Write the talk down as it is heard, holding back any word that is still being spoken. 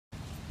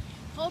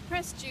Cold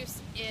pressed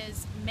juice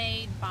is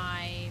made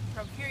by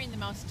procuring the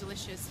most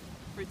delicious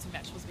fruits and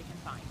vegetables we can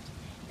find,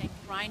 then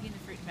grinding the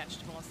fruit and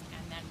vegetables,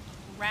 and then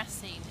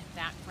pressing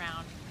that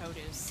ground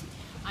produce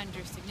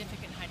under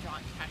significant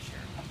hydraulic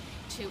pressure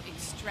to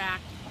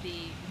extract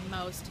the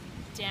most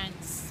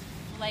dense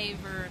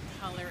flavor,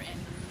 color, and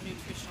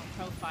nutritional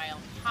profile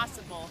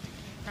possible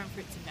from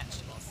fruits and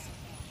vegetables.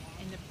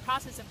 In the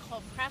process of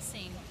cold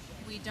pressing,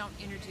 we don't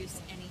introduce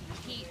any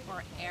heat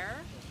or air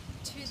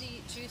to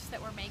the juice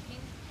that we're making,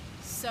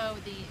 so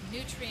the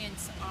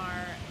nutrients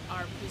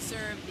are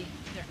preserved,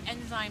 there are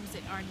enzymes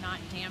that are not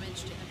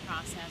damaged in the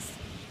process,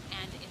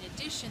 and in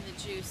addition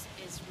the juice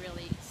is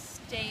really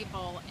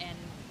stable and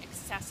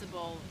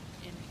accessible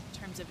in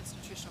terms of its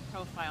nutritional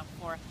profile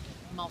for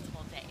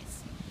multiple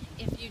days.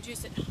 If you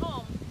juice at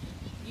home,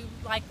 you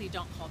likely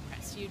don't cold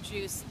press. You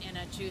juice in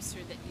a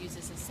juicer that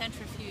uses a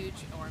centrifuge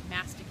or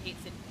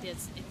masticates it.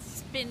 It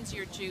spins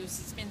your juice,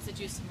 spins the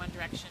juice in one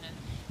direction and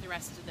the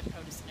rest of the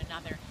produce in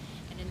another.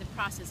 And in the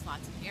process,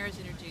 lots of air is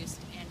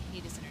introduced and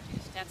heat is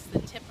introduced. That's the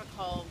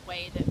typical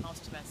way that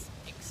most of us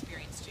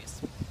experience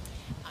juice.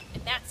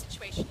 In that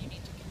situation, you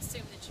need to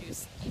consume the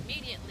juice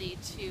immediately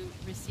to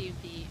receive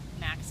the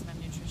maximum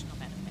nutritional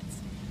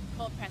benefits.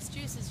 Cold pressed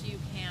juices, you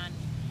can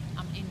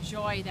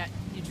enjoy that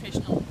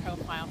nutritional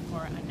profile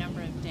for a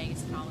number of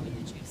days following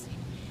the juicing.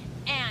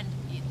 And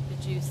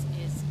the juice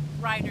is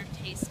brighter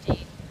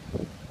tasting,